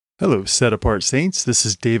Hello, set-apart saints. This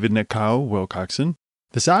is David Nakao Wilcoxon.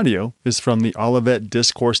 This audio is from the Olivet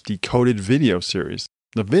Discourse Decoded video series.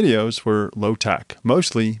 The videos were low-tech,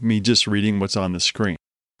 mostly me just reading what's on the screen.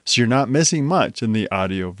 So you're not missing much in the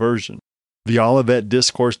audio version. The Olivet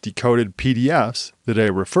Discourse Decoded PDFs that I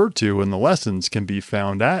refer to in the lessons can be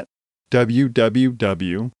found at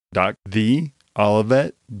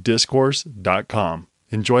www.theolivetdiscourse.com.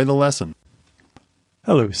 Enjoy the lesson.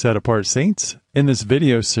 Hello, set-apart saints. In this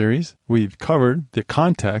video series, we've covered the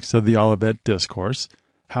context of the Olivet Discourse,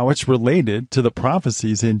 how it's related to the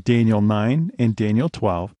prophecies in Daniel 9 and Daniel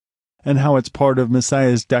 12, and how it's part of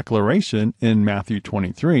Messiah's declaration in Matthew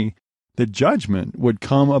 23 that judgment would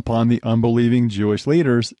come upon the unbelieving Jewish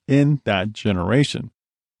leaders in that generation.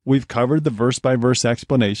 We've covered the verse-by-verse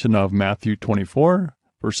explanation of Matthew 24,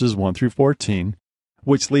 verses 1 through 14,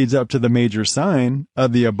 which leads up to the major sign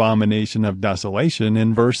of the Abomination of Desolation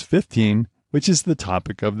in verse 15, which is the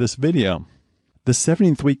topic of this video. The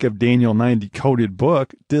 70th week of Daniel 9 decoded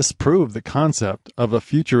book disproved the concept of a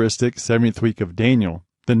futuristic 70th week of Daniel,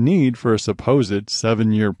 the need for a supposed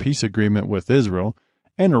 7-year peace agreement with Israel,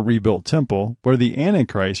 and a rebuilt temple where the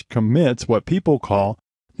Antichrist commits what people call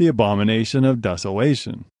the Abomination of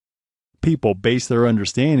Desolation. People base their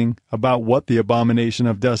understanding about what the Abomination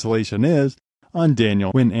of Desolation is on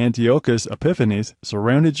Daniel when Antiochus Epiphanes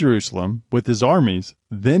surrounded Jerusalem with his armies,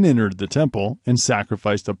 then entered the temple and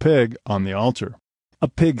sacrificed a pig on the altar. A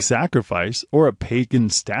pig sacrifice or a pagan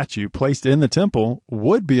statue placed in the temple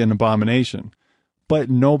would be an abomination, but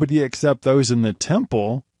nobody except those in the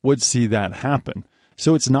temple would see that happen,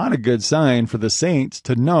 so it's not a good sign for the saints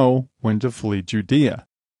to know when to flee Judea.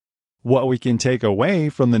 What we can take away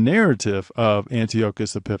from the narrative of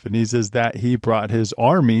Antiochus Epiphanes is that he brought his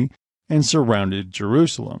army and surrounded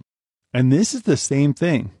Jerusalem. And this is the same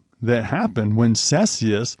thing that happened when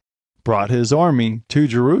Cestius brought his army to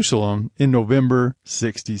Jerusalem in November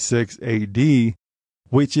 66 AD,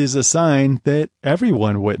 which is a sign that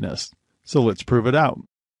everyone witnessed. So let's prove it out.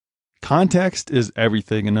 Context is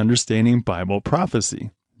everything in understanding Bible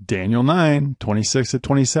prophecy. Daniel 9,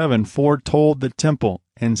 26-27 foretold the temple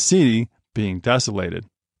and city being desolated.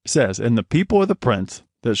 It says, "And the people of the prince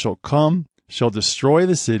that shall come shall destroy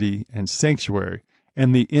the city and sanctuary,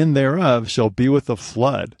 and the end thereof shall be with a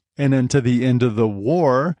flood, and unto the end of the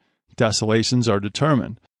war desolations are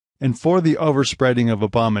determined. And for the overspreading of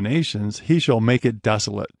abominations he shall make it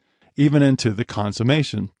desolate, even unto the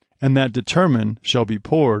consummation, and that determined shall be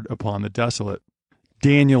poured upon the desolate."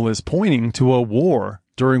 Daniel is pointing to a war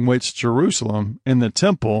during which Jerusalem and the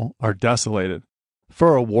temple are desolated.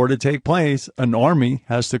 For a war to take place, an army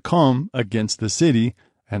has to come against the city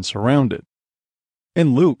and surround it.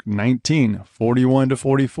 In Luke 19,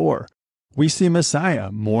 41-44, we see Messiah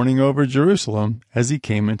mourning over Jerusalem as he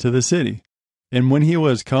came into the city. "And when he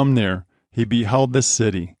was come near, he beheld the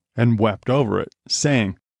city, and wept over it,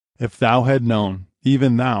 saying, If thou had known,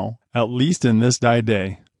 even thou, at least in this thy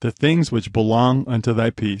day, the things which belong unto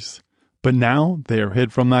thy peace. But now they are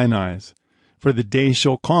hid from thine eyes. For the day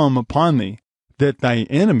shall come upon thee, that thy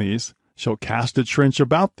enemies shall cast a trench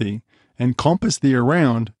about thee, and compass thee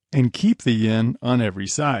around, and keep thee in on every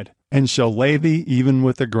side, and shall lay thee even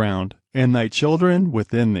with the ground, and thy children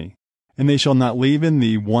within thee. And they shall not leave in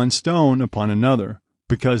thee one stone upon another,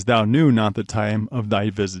 because thou knew not the time of thy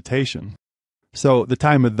visitation." So the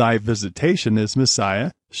time of thy visitation is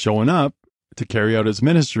Messiah showing up to carry out his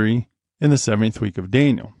ministry in the 7th week of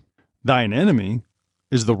Daniel. Thine enemy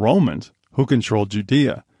is the Romans who control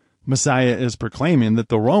Judea. Messiah is proclaiming that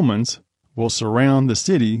the Romans will surround the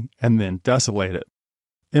city and then desolate it.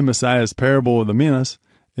 In Messiah's parable of the minas,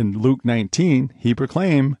 in Luke 19, he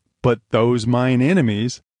proclaimed, "But those mine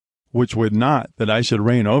enemies, which would not that I should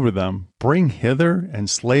reign over them, bring hither and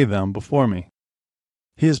slay them before me."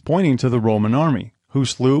 He is pointing to the Roman army, who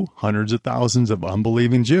slew hundreds of thousands of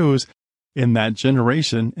unbelieving Jews in that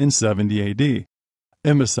generation in 70 AD.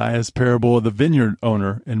 In Messiah's parable of the vineyard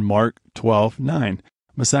owner in Mark 12:9,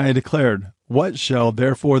 Messiah declared, "What shall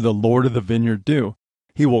therefore the Lord of the vineyard do?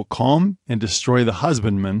 He will come and destroy the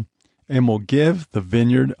husbandman, and will give the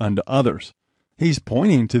vineyard unto others." He's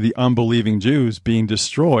pointing to the unbelieving Jews being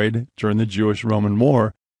destroyed during the Jewish-Roman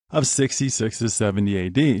War of 66-70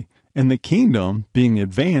 AD, and the kingdom being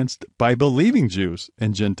advanced by believing Jews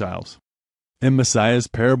and Gentiles. In Messiah's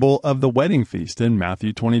parable of the wedding feast in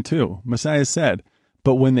Matthew 22, Messiah said,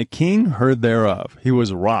 "But when the king heard thereof, he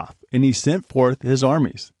was wroth, and he sent forth his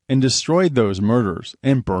armies, and destroyed those murderers,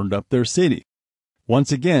 and burned up their city."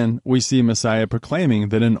 Once again, we see Messiah proclaiming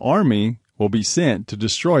that an army will be sent to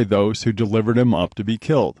destroy those who delivered him up to be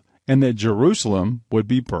killed, and that Jerusalem would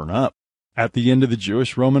be burned up. At the end of the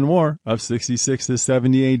Jewish-Roman War of 66 to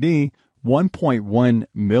 70 AD, 1.1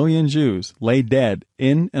 million Jews lay dead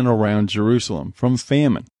in and around Jerusalem from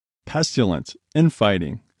famine, pestilence,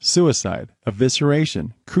 infighting, suicide,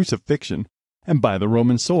 evisceration, crucifixion, and by the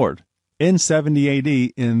Roman sword in 70 AD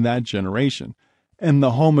in that generation. And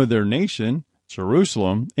the home of their nation,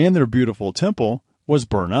 Jerusalem, and their beautiful temple was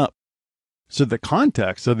burned up. So the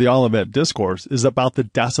context of the Olivet Discourse is about the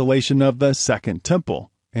desolation of the Second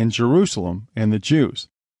Temple and Jerusalem and the Jews.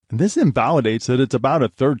 And this invalidates that it's about a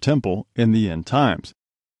third temple in the end times.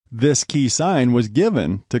 This key sign was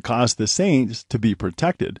given to cause the saints to be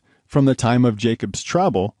protected from the time of Jacob's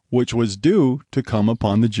trouble, which was due to come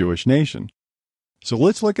upon the Jewish nation. So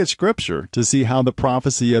let's look at Scripture to see how the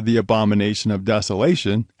prophecy of the abomination of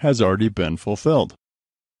desolation has already been fulfilled.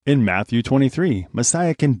 In Matthew 23,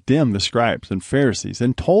 Messiah condemned the scribes and Pharisees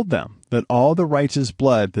and told them that all the righteous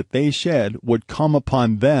blood that they shed would come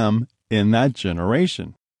upon them in that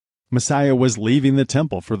generation. Messiah was leaving the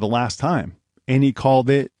temple for the last time, and he called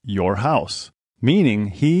it your house, meaning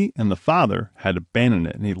he and the Father had abandoned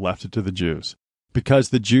it and he left it to the Jews. Because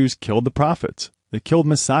the Jews killed the prophets, they killed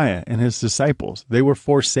Messiah and his disciples, they were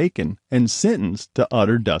forsaken and sentenced to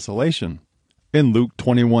utter desolation. In Luke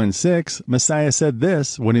 21:6, Messiah said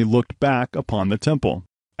this when he looked back upon the temple.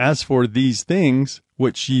 As for these things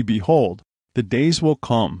which ye behold, the days will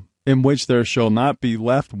come, in which there shall not be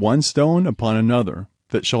left one stone upon another,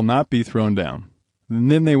 that shall not be thrown down. And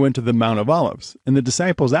then they went to the Mount of Olives, and the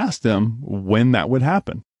disciples asked him when that would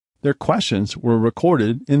happen. Their questions were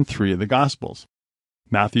recorded in 3 of the Gospels.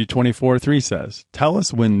 Matthew 24:3 says, Tell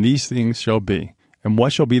us when these things shall be, and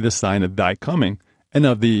what shall be the sign of thy coming, and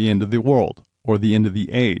of the end of the world, or the end of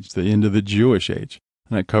the age, the end of the Jewish age.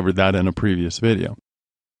 And I covered that in a previous video.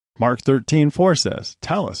 Mark 13:4 says,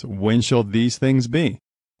 Tell us, when shall these things be?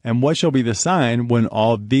 And what shall be the sign when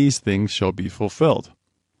all these things shall be fulfilled?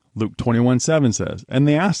 Luke 21:7 says, And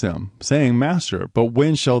they asked him, saying, Master, but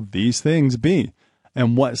when shall these things be?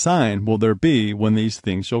 And what sign will there be when these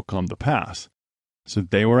things shall come to pass? So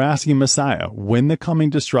they were asking Messiah when the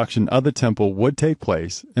coming destruction of the temple would take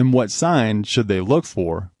place, and what sign should they look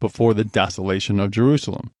for before the desolation of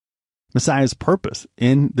Jerusalem. Messiah's purpose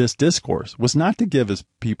in this discourse was not to give his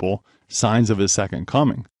people signs of his second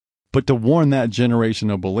coming, but to warn that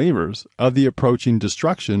generation of believers of the approaching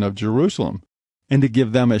destruction of Jerusalem, and to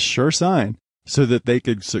give them a sure sign so that they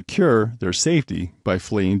could secure their safety by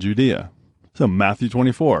fleeing Judea. So Matthew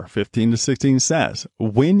 24:15-16 says,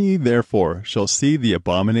 When ye therefore shall see the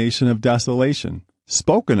abomination of desolation,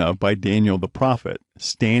 spoken of by Daniel the prophet,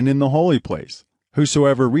 stand in the holy place,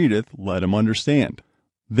 whosoever readeth, let him understand.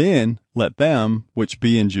 Then let them which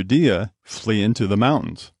be in Judea flee into the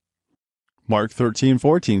mountains. Mark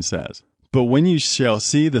 13:14 says, But when ye shall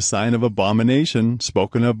see the sign of abomination,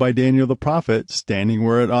 spoken of by Daniel the prophet, standing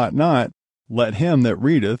where it ought not, let him that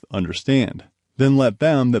readeth understand. Then let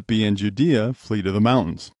them that be in Judea flee to the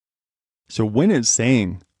mountains. So when it's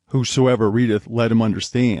saying, Whosoever readeth, let him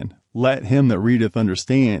understand, let him that readeth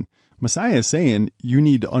understand, Messiah is saying you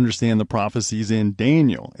need to understand the prophecies in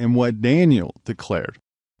Daniel and what Daniel declared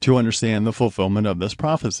to understand the fulfillment of this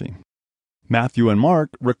prophecy. Matthew and Mark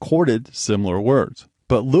recorded similar words,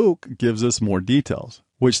 but Luke gives us more details,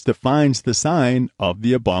 which defines the sign of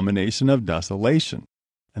the abomination of desolation.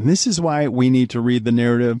 And this is why we need to read the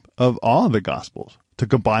narrative of all the Gospels, to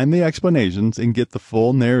combine the explanations and get the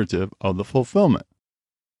full narrative of the fulfillment.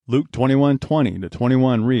 Luke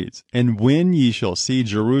 21:20-21 reads, And when ye shall see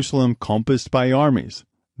Jerusalem compassed by armies,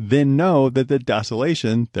 then know that the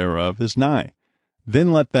desolation thereof is nigh.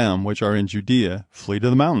 Then let them which are in Judea flee to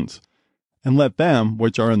the mountains, and let them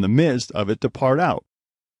which are in the midst of it depart out,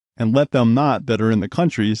 and let them not that are in the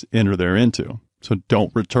countries enter thereinto. So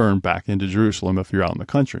don't return back into Jerusalem if you're out in the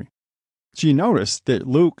country. So you notice that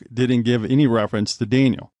Luke didn't give any reference to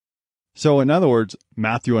Daniel. So in other words,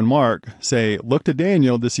 Matthew and Mark say, look to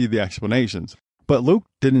Daniel to see the explanations. But Luke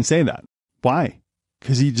didn't say that. Why?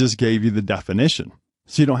 Because he just gave you the definition.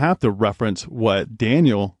 So you don't have to reference what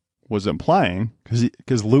Daniel was implying,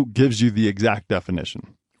 because Luke gives you the exact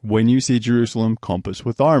definition. When you see Jerusalem compassed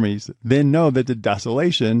with armies, then know that the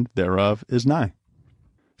desolation thereof is nigh.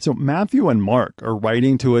 So Matthew and Mark are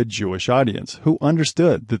writing to a Jewish audience who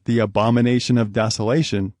understood that the abomination of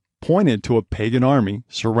desolation pointed to a pagan army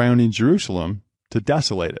surrounding Jerusalem to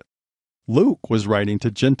desolate it. Luke was writing to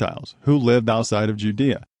Gentiles who lived outside of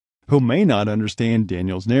Judea, who may not understand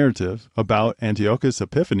Daniel's narrative about Antiochus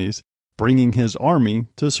Epiphanes bringing his army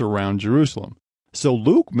to surround Jerusalem. So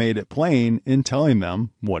Luke made it plain in telling them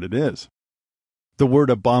what it is. The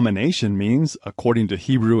word abomination means, according to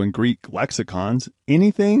Hebrew and Greek lexicons,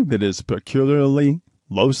 anything that is peculiarly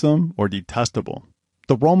loathsome, or detestable.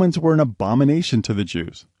 The Romans were an abomination to the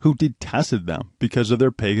Jews, who detested them because of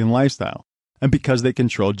their pagan lifestyle and because they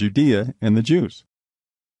controlled Judea and the Jews.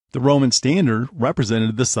 The Roman standard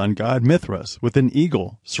represented the sun god Mithras with an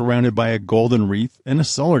eagle surrounded by a golden wreath and a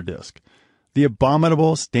solar disk. The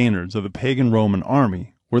abominable standards of the pagan Roman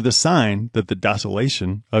army were the sign that the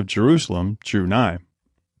desolation of Jerusalem drew nigh.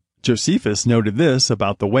 Josephus noted this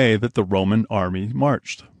about the way that the Roman army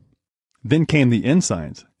marched. Then came the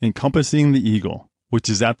ensigns, encompassing the eagle, which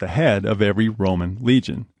is at the head of every Roman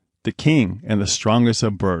legion, the king and the strongest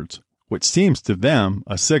of birds, which seems to them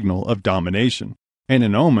a signal of domination, and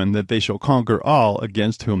an omen that they shall conquer all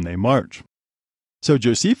against whom they march. So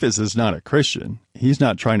Josephus is not a Christian. He's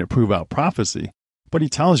not trying to prove out prophecy, but he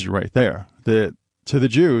tells you right there that to the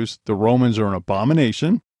Jews, the Romans are an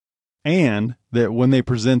abomination, and that when they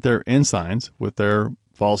present their ensigns with their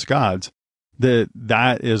false gods,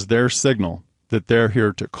 that is their signal that they're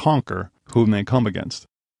here to conquer whom they come against.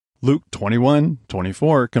 Luke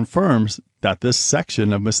 21:24 confirms that this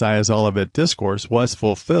section of Messiah's Olivet Discourse was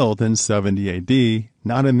fulfilled in 70 AD,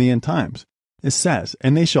 not in the end times. It says,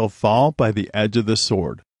 "And they shall fall by the edge of the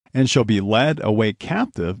sword, and shall be led away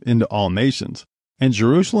captive into all nations. And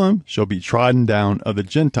Jerusalem shall be trodden down of the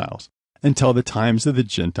Gentiles, until the times of the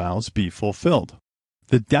Gentiles be fulfilled."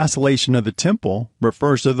 The desolation of the temple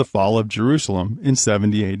refers to the fall of Jerusalem in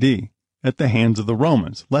 70 AD at the hands of the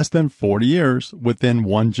Romans, less than 40 years within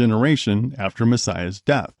one generation after Messiah's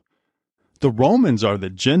death. The Romans are the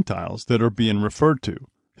Gentiles that are being referred to,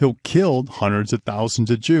 who killed hundreds of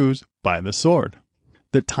thousands of Jews by the sword.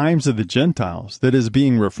 The times of the Gentiles that is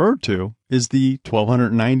being referred to is the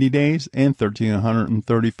 1290 days and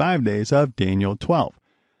 1335 days of Daniel 12,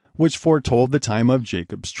 which foretold the time of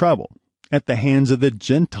Jacob's trouble at the hands of the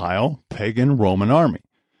Gentile pagan Roman army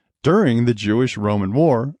during the Jewish-Roman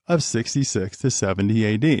War of 66 to 70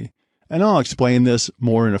 AD, and I'll explain this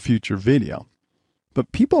more in a future video.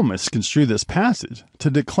 But people misconstrue this passage to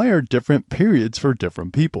declare different periods for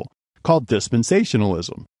different people, called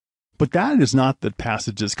dispensationalism. But that is not the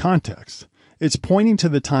passage's context. It's pointing to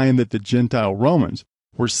the time that the Gentile Romans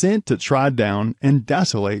were sent to trod down and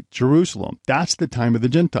desolate Jerusalem. That's the time of the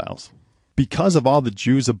Gentiles. Because of all the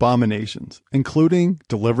Jews' abominations, including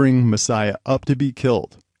delivering Messiah up to be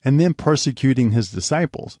killed and then persecuting his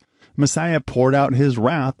disciples, Messiah poured out his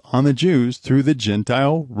wrath on the Jews through the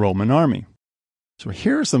Gentile Roman army. So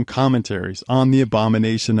here are some commentaries on the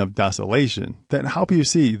abomination of desolation that help you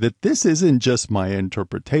see that this isn't just my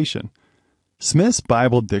interpretation. Smith's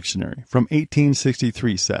Bible Dictionary from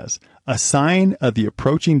 1863 says, "A sign of the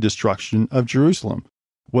approaching destruction of Jerusalem,"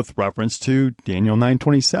 with reference to Daniel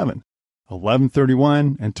 9:27,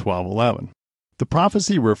 11:31, and 12:11. The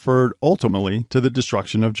prophecy referred ultimately to the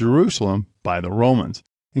destruction of Jerusalem by the Romans,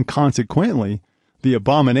 and consequently, the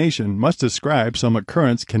abomination must describe some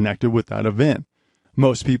occurrence connected with that event.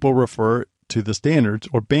 Most people refer to the standards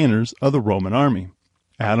or banners of the Roman army.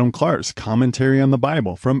 Adam Clark's Commentary on the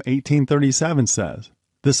Bible from 1837 says,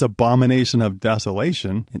 "This abomination of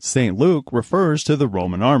desolation in St. Luke refers to the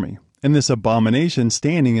Roman army, and this abomination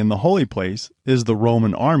standing in the holy place is the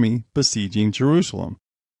Roman army besieging Jerusalem.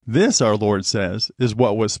 This, our Lord says, is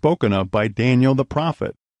what was spoken of by Daniel the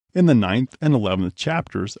prophet in the 9th and 11th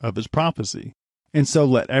chapters of his prophecy. And so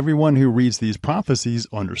let everyone who reads these prophecies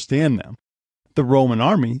understand them. The Roman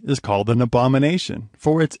army is called an abomination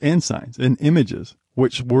for its ensigns and images,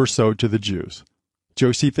 which were so to the Jews."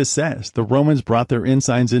 Josephus says the Romans brought their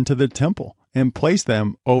ensigns into the temple and placed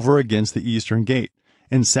them over against the eastern gate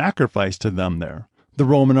and sacrificed to them there. The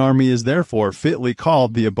Roman army is therefore fitly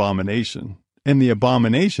called the abomination, and the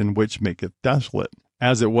abomination which maketh desolate,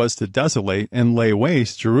 as it was to desolate and lay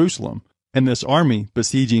waste Jerusalem. And this army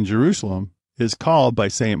besieging Jerusalem is called by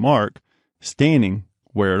St. Mark, standing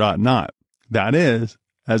where it ought not. That is,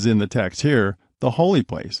 as in the text here, the holy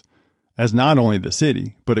place, as not only the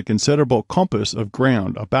city, but a considerable compass of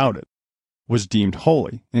ground about it, was deemed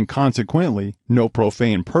holy, and consequently no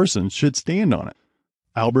profane person should stand on it.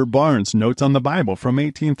 Albert Barnes' Notes on the Bible from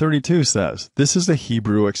 1832 says, "This is a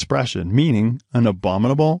Hebrew expression meaning an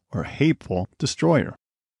abominable or hateful destroyer."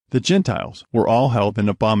 The Gentiles were all held in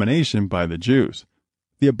abomination by the Jews.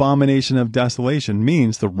 The abomination of desolation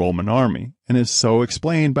means the Roman army, and is so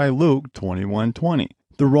explained by Luke 21:20.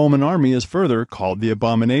 The Roman army is further called the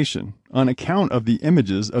abomination, on account of the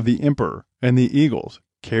images of the emperor and the eagles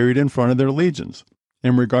carried in front of their legions,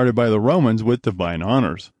 and regarded by the Romans with divine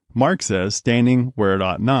honors. Mark says, standing where it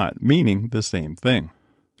ought not, meaning the same thing.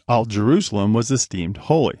 All Jerusalem was esteemed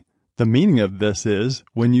holy. The meaning of this is,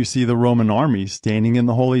 when you see the Roman army standing in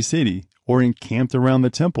the holy city, or encamped around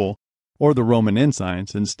the temple, or the Roman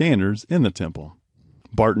ensigns and standards in the temple.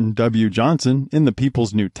 Barton W. Johnson in the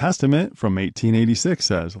People's New Testament from 1886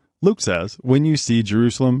 says, Luke says, when you see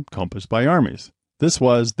Jerusalem compassed by armies. This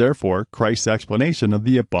was, therefore, Christ's explanation of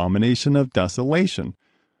the abomination of desolation.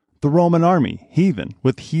 The Roman army, heathen,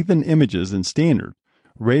 with heathen images and standards,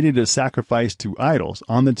 ready to sacrifice to idols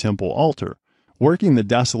on the temple altar, working the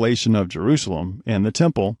desolation of Jerusalem and the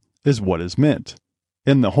temple, is what is meant.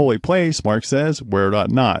 In the holy place, Mark says, where it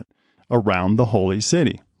ought not, around the holy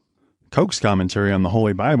city. Koch's commentary on the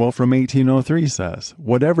Holy Bible from 1803 says,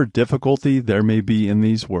 whatever difficulty there may be in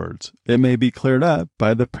these words, it may be cleared up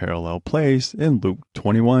by the parallel place in Luke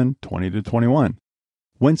 21:20-21,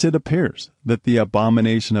 whence it appears that the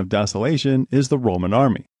abomination of desolation is the Roman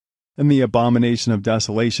army, and the abomination of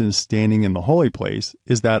desolation standing in the holy place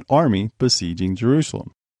is that army besieging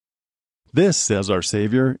Jerusalem. This, says our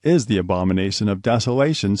Savior, is the abomination of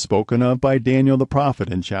desolation spoken of by Daniel the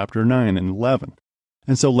prophet in chapter 9 and 11.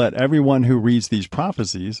 And so let everyone who reads these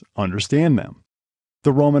prophecies understand them.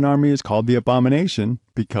 The Roman army is called the abomination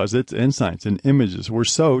because its ensigns and images were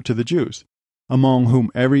so to the Jews, among whom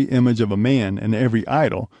every image of a man and every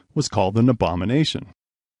idol was called an abomination.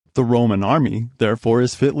 The Roman army, therefore,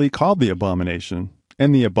 is fitly called the abomination,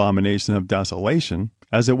 and the abomination of desolation,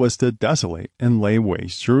 as it was to desolate and lay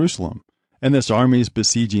waste Jerusalem. And this army's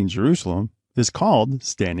besieging Jerusalem is called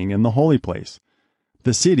standing in the holy place,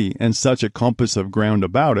 the city and such a compass of ground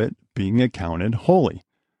about it being accounted holy.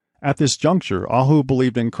 At this juncture, all who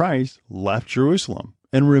believed in Christ left Jerusalem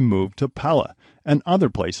and removed to Pella and other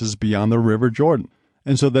places beyond the river Jordan,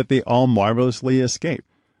 and so that they all marvelously escaped.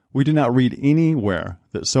 We do not read anywhere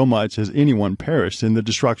that so much as anyone perished in the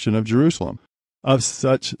destruction of Jerusalem. Of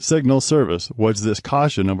such signal service was this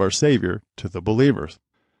caution of our Savior to the believers.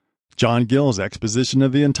 John Gill's exposition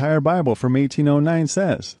of the entire Bible from 1809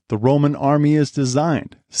 says, the Roman army is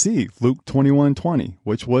designed, see Luke 21:20,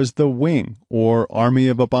 which was the wing, or army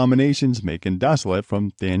of abominations making desolate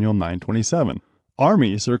from Daniel 9:27.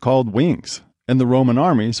 Armies are called wings, and the Roman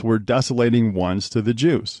armies were desolating ones to the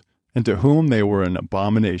Jews, and to whom they were an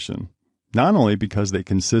abomination, not only because they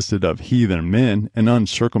consisted of heathen men and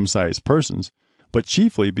uncircumcised persons, but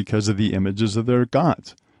chiefly because of the images of their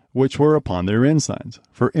gods, which were upon their ensigns,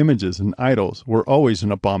 for images and idols were always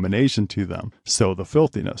an abomination to them, so the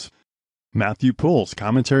filthiness. Matthew Poole's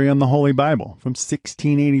commentary on the Holy Bible from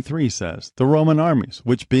 1683 says, the Roman armies,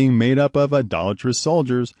 which being made up of idolatrous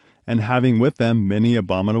soldiers, and having with them many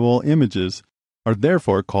abominable images, are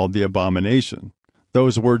therefore called the abomination.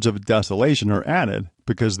 Those words of desolation are added,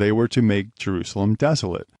 because they were to make Jerusalem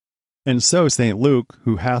desolate. And so St. Luke,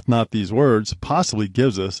 who hath not these words, possibly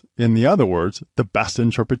gives us, in the other words, the best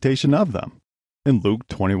interpretation of them. In Luke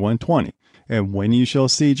 21:20, and when you shall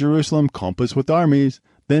see Jerusalem compassed with armies,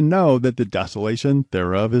 then know that the desolation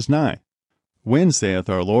thereof is nigh. When, saith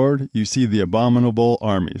our Lord, you see the abominable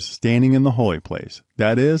armies standing in the holy place,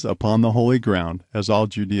 that is, upon the holy ground, as all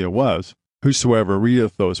Judea was, whosoever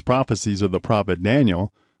readeth those prophecies of the prophet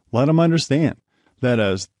Daniel, let him understand that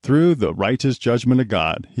as through the righteous judgment of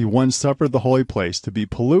God he once suffered the holy place to be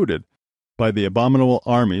polluted by the abominable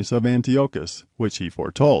armies of Antiochus, which he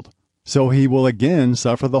foretold, so he will again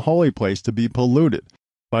suffer the holy place to be polluted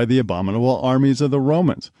by the abominable armies of the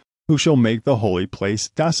Romans, who shall make the holy place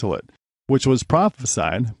desolate, which was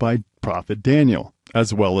prophesied by prophet Daniel,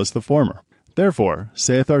 as well as the former. Therefore,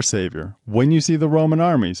 saith our Savior, when you see the Roman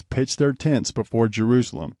armies pitch their tents before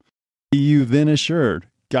Jerusalem, be you then assured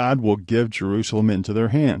God will give Jerusalem into their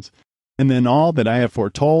hands, and then all that I have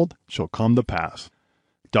foretold shall come to pass.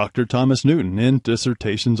 Dr. Thomas Newton, in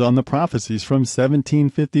Dissertations on the Prophecies from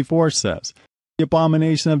 1754, says, the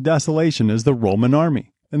abomination of desolation is the Roman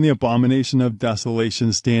army, and the abomination of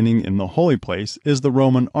desolation standing in the holy place is the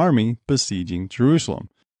Roman army besieging Jerusalem.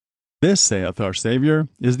 This, saith our Savior,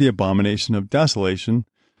 is the abomination of desolation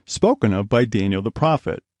spoken of by Daniel the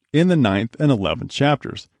prophet in the 9th and 11th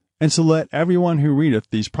chapters. And so let everyone who readeth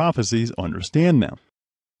these prophecies understand them.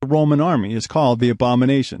 The Roman army is called the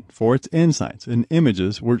abomination for its ensigns and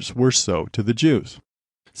images which were so to the Jews.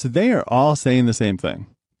 So they are all saying the same thing,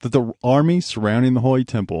 that the army surrounding the Holy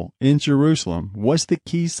Temple in Jerusalem was the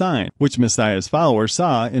key sign which Messiah's followers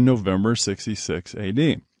saw in November 66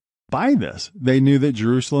 AD. By this, they knew that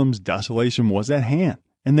Jerusalem's desolation was at hand,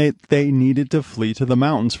 and that they needed to flee to the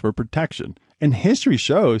mountains for protection. And history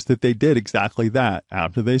shows that they did exactly that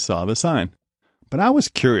after they saw the sign. But I was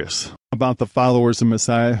curious about the followers of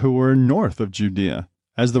Messiah who were north of Judea,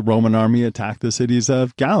 as the Roman army attacked the cities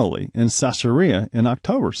of Galilee and Caesarea in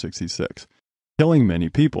October 66, killing many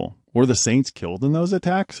people. Were the saints killed in those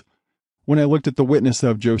attacks? When I looked at the witness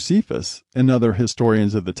of Josephus and other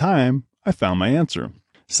historians of the time, I found my answer.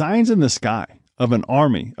 Signs in the sky of an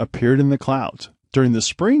army appeared in the clouds, during the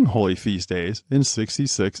spring holy feast days in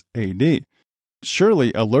 66 AD.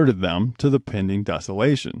 Surely alerted them to the pending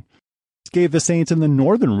desolation. It gave the saints in the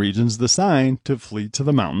northern regions the sign to flee to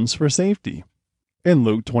the mountains for safety. In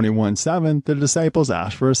Luke 21:7, the disciples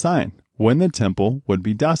asked for a sign when the temple would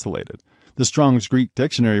be desolated. The Strong's Greek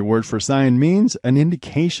dictionary word for sign means an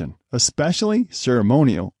indication, especially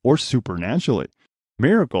ceremonial or supernaturally.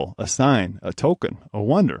 Miracle, a sign, a token, a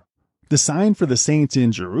wonder. The sign for the saints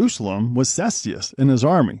in Jerusalem was Cestius and his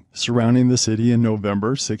army surrounding the city in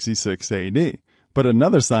November 66 AD. But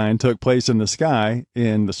another sign took place in the sky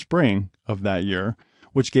in the spring of that year,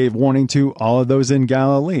 which gave warning to all of those in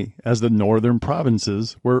Galilee as the northern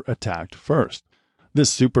provinces were attacked first. This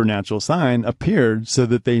supernatural sign appeared so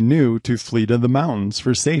that they knew to flee to the mountains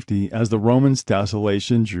for safety as the Romans'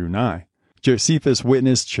 desolation drew nigh. Josephus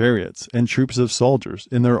witnessed chariots and troops of soldiers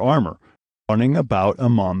in their armor running about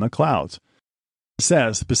among the clouds. It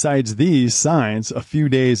says, besides these signs, a few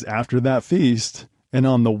days after that feast, and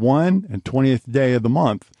on the 21st day of the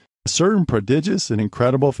month, a certain prodigious and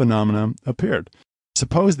incredible phenomenon appeared.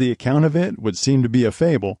 Suppose the account of it would seem to be a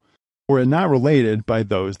fable, were it not related by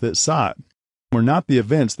those that saw it. Were not the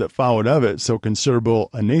events that followed of it so considerable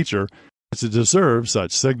a nature as to deserve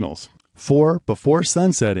such signals? For before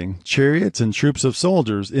sunsetting, chariots and troops of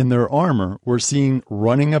soldiers in their armor were seen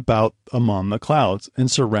running about among the clouds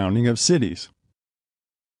and surrounding of cities.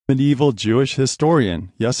 Medieval Jewish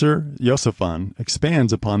historian Yasser Yosefan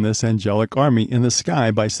expands upon this angelic army in the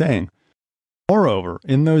sky by saying, moreover,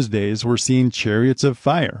 in those days were seen chariots of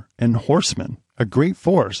fire and horsemen, a great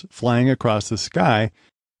force flying across the sky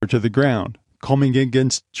to the ground, coming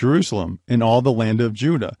against Jerusalem and all the land of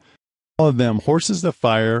Judah, all of them horses of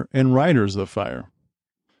fire and riders of fire.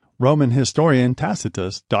 Roman historian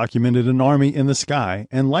Tacitus documented an army in the sky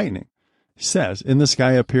and lightning. He says, in the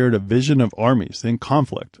sky appeared a vision of armies in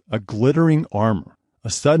conflict, a glittering armor.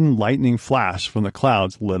 A sudden lightning flash from the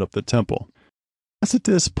clouds lit up the temple.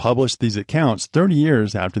 Tacitus published these accounts 30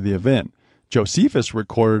 years after the event. Josephus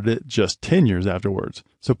recorded it just 10 years afterwards.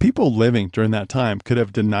 So people living during that time could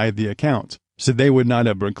have denied the accounts, so they would not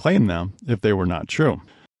have proclaimed them if they were not true.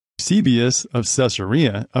 Eusebius of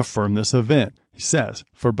Caesarea affirmed this event. He says,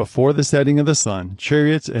 for before the setting of the sun,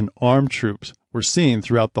 chariots and armed troops were seen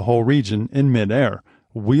throughout the whole region in mid-air,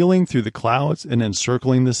 wheeling through the clouds and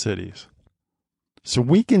encircling the cities. So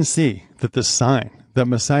we can see that the sign that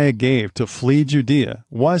Messiah gave to flee Judea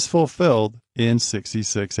was fulfilled in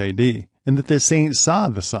 66 AD, and that the saints saw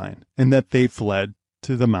the sign, and that they fled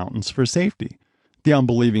to the mountains for safety. The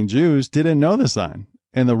unbelieving Jews didn't know the sign,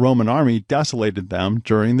 and the Roman army desolated them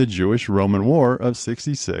during the Jewish-Roman War of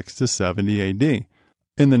 66 to 70 AD.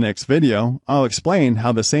 In the next video, I'll explain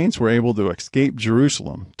how the saints were able to escape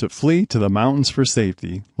Jerusalem to flee to the mountains for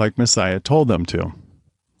safety, like Messiah told them to.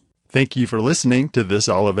 Thank you for listening to this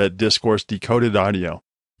Olivet Discourse Decoded audio.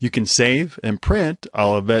 You can save and print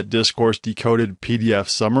Olivet Discourse Decoded PDF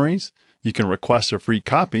summaries. You can request a free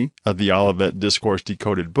copy of the Olivet Discourse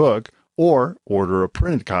Decoded book, or order a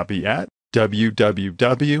printed copy at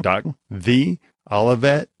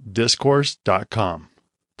www.theolivetdiscourse.com.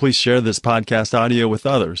 Please share this podcast audio with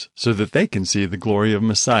others so that they can see the glory of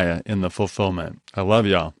Messiah in the fulfillment. I love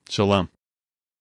y'all. Shalom.